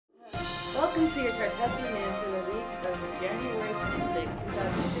Welcome to your Tartessa News for the week of January 26,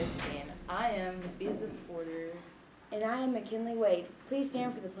 2015. I am Nafisa Porter. And I am McKinley Wade. Please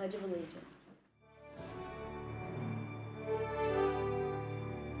stand for the Pledge of Allegiance.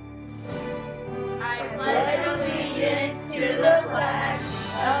 I pledge allegiance to the flag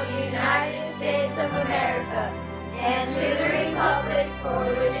of the United States of America and to the republic for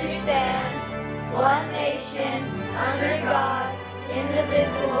which it stands, one nation, under God,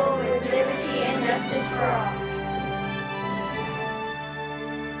 indivisible, with liberty and justice for all.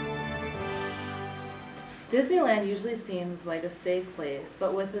 Disneyland usually seems like a safe place,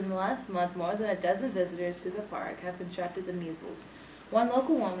 but within the last month, more than a dozen visitors to the park have contracted the measles. One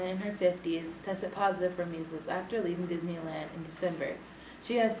local woman in her 50s tested positive for measles after leaving Disneyland in December.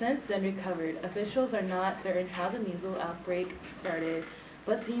 She has since then recovered. Officials are not certain how the measles outbreak started,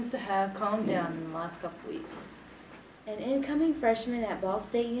 but seems to have calmed down in the last couple weeks. An incoming freshman at Ball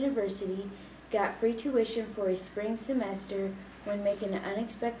State University got free tuition for a spring semester when making an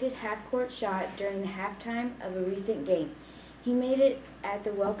unexpected half-court shot during the halftime of a recent game. He made it at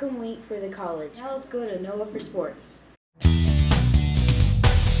the welcome week for the college. Now let's go to Noah for sports.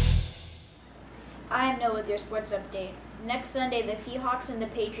 I am Noah with your sports update. Next Sunday, the Seahawks and the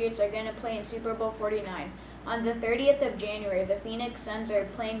Patriots are going to play in Super Bowl 49. On the 30th of January, the Phoenix Suns are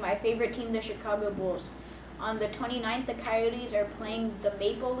playing my favorite team, the Chicago Bulls. On the 29th, the Coyotes are playing the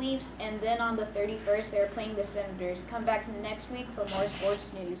Maple Leafs, and then on the 31st, they're playing the Senators. Come back next week for more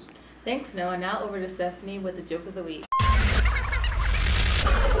sports news. Thanks, Noah. Now over to Stephanie with the joke of the week.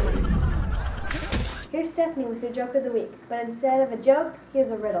 Here's Stephanie with your joke of the week, but instead of a joke, here's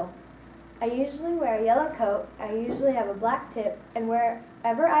a riddle. I usually wear a yellow coat, I usually have a black tip, and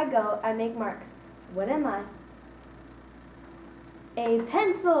wherever I go, I make marks. What am I? A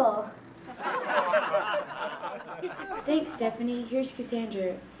pencil! Thanks, Stephanie. Here's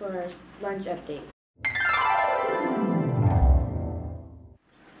Cassandra for our lunch update.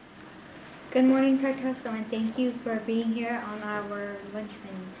 Good morning, Tartessa, and thank you for being here on our lunch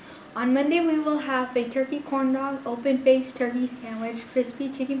menu. On Monday, we will have a turkey corn dog, open-faced turkey sandwich, crispy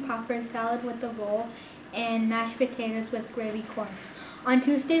chicken poppers, salad with a roll, and mashed potatoes with gravy corn. On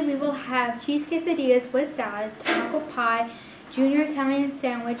Tuesday, we will have cheese quesadillas with salad, tomato pie, junior Italian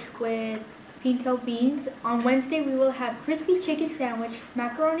sandwich with pinto beans. On Wednesday, we will have crispy chicken sandwich,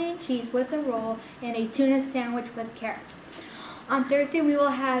 macaroni and cheese with a roll, and a tuna sandwich with carrots. On Thursday, we will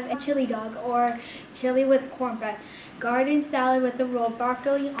have a chili dog or chili with cornbread, garden salad with a roll,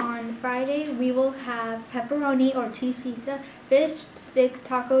 broccoli. On Friday, we will have pepperoni or cheese pizza, fish stick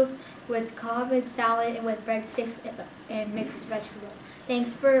tacos with Cobb and salad and with breadsticks and mixed vegetables.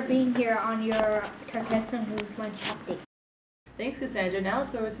 Thanks for being here on your Tartessa News lunch update. Thanks, Cassandra. Now let's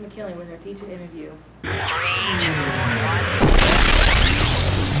go over to McKinley with our teacher interview.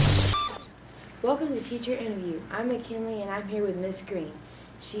 Welcome to Teacher Interview. I'm McKinley and I'm here with Miss Green.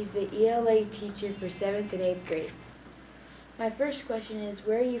 She's the ELA teacher for 7th and 8th grade. My first question is,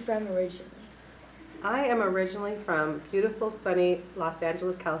 where are you from originally? I am originally from beautiful, sunny Los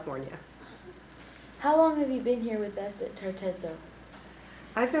Angeles, California. How long have you been here with us at Tartessa?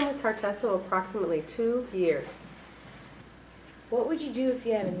 I've been with Tartessa approximately 2 years. What would you do if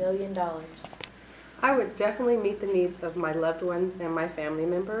you had $1 million? I would definitely meet the needs of my loved ones and my family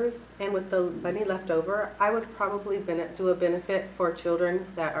members, and with the money left over, I would probably do a benefit for children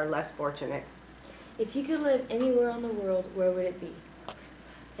that are less fortunate. If you could live anywhere in the world, where would it be?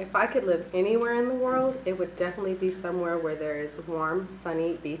 If I could live anywhere in the world, it would definitely be somewhere where there is warm,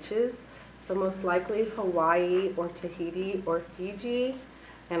 sunny beaches. So most likely Hawaii or Tahiti or Fiji,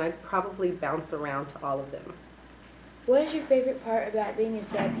 and I'd probably bounce around to all of them. What is your favorite part about being a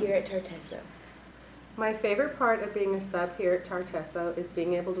sub here at Tartessa? My favorite part of being a sub here at Tartessa is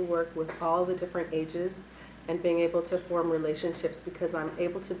being able to work with all the different ages and being able to form relationships because I'm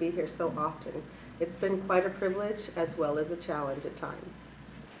able to be here so often. It's been quite a privilege as well as a challenge at times.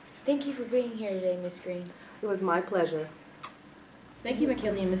 Thank you for being here today, Miss Green. It was my pleasure. Thank you,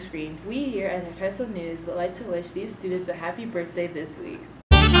 McKinley and Miss Green. We here at Tartessa News would like to wish these students a happy birthday this week.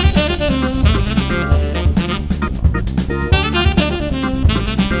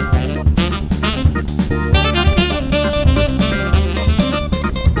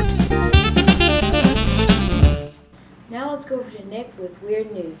 Now let's go over to Nick with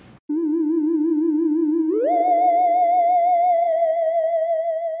Weird News.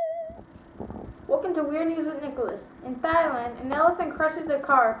 Welcome to Weird News with Nicholas. In Thailand, an elephant crushes a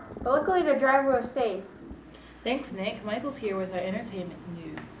car, but luckily the driver was safe. Thanks, Nick. Michael's here with our entertainment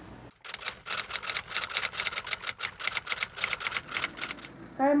news.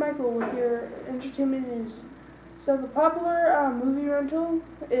 Hi, Michael with your entertainment news. So the popular movie rental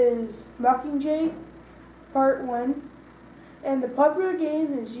is Mockingjay Part 1, and the popular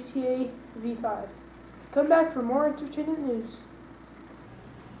game is GTA V5. Come back for more entertainment news.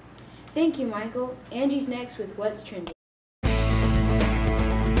 Thank you, Michael. Angie's next with What's Trending.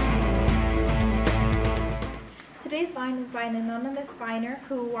 Today's Vine is by an anonymous Viner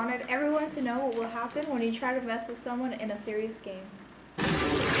who wanted everyone to know what will happen when you try to mess with someone in a serious game.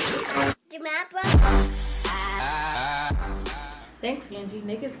 Thanks, Angie.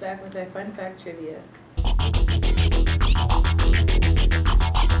 Nick is back with our fun fact trivia.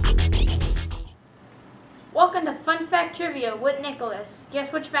 Welcome to Fun Fact Trivia with Nicholas.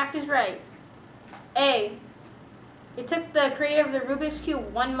 Guess which fact is right? A. It took the creator of the Rubik's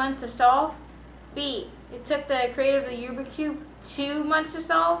Cube 1 month to solve. B. It took the creator of the Rubik's Cube 2 months to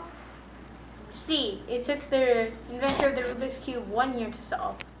solve. C. It took the inventor of the Rubik's Cube 1 year to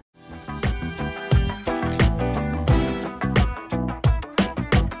solve.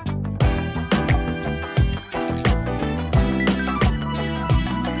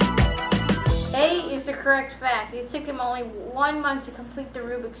 A is the correct fact. It took him only 1 month to complete the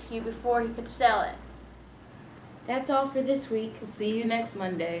Rubik's Cube before he could sell it. That's all for this week. We'll see you next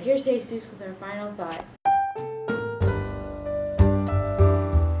Monday. Here's Jesus with our final thought.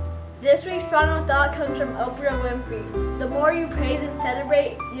 This week's final thought comes from Oprah Winfrey. The more you praise and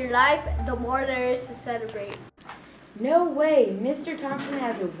celebrate your life, the more there is to celebrate. No way! Mr. Thompson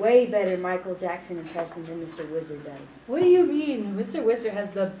has a way better Michael Jackson impression than Mr. Wizard does. What do you mean? Mr. Whistler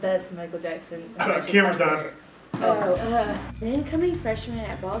has the best Michael Jackson impression Camera's ever. on. An incoming freshman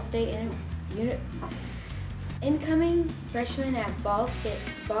at Ball State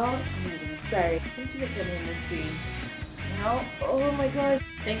sorry. Thank you, McKinley and Miss Green. Now, oh my gosh.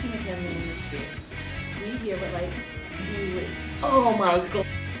 Thank you, McKinley and Miss Green. We hear what like you. Oh my god.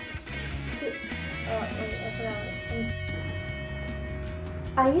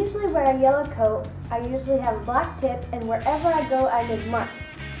 I usually wear a yellow coat, I usually have a black tip, and wherever I go I make marks.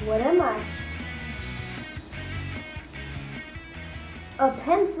 What am I? A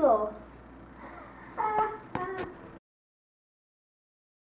pencil.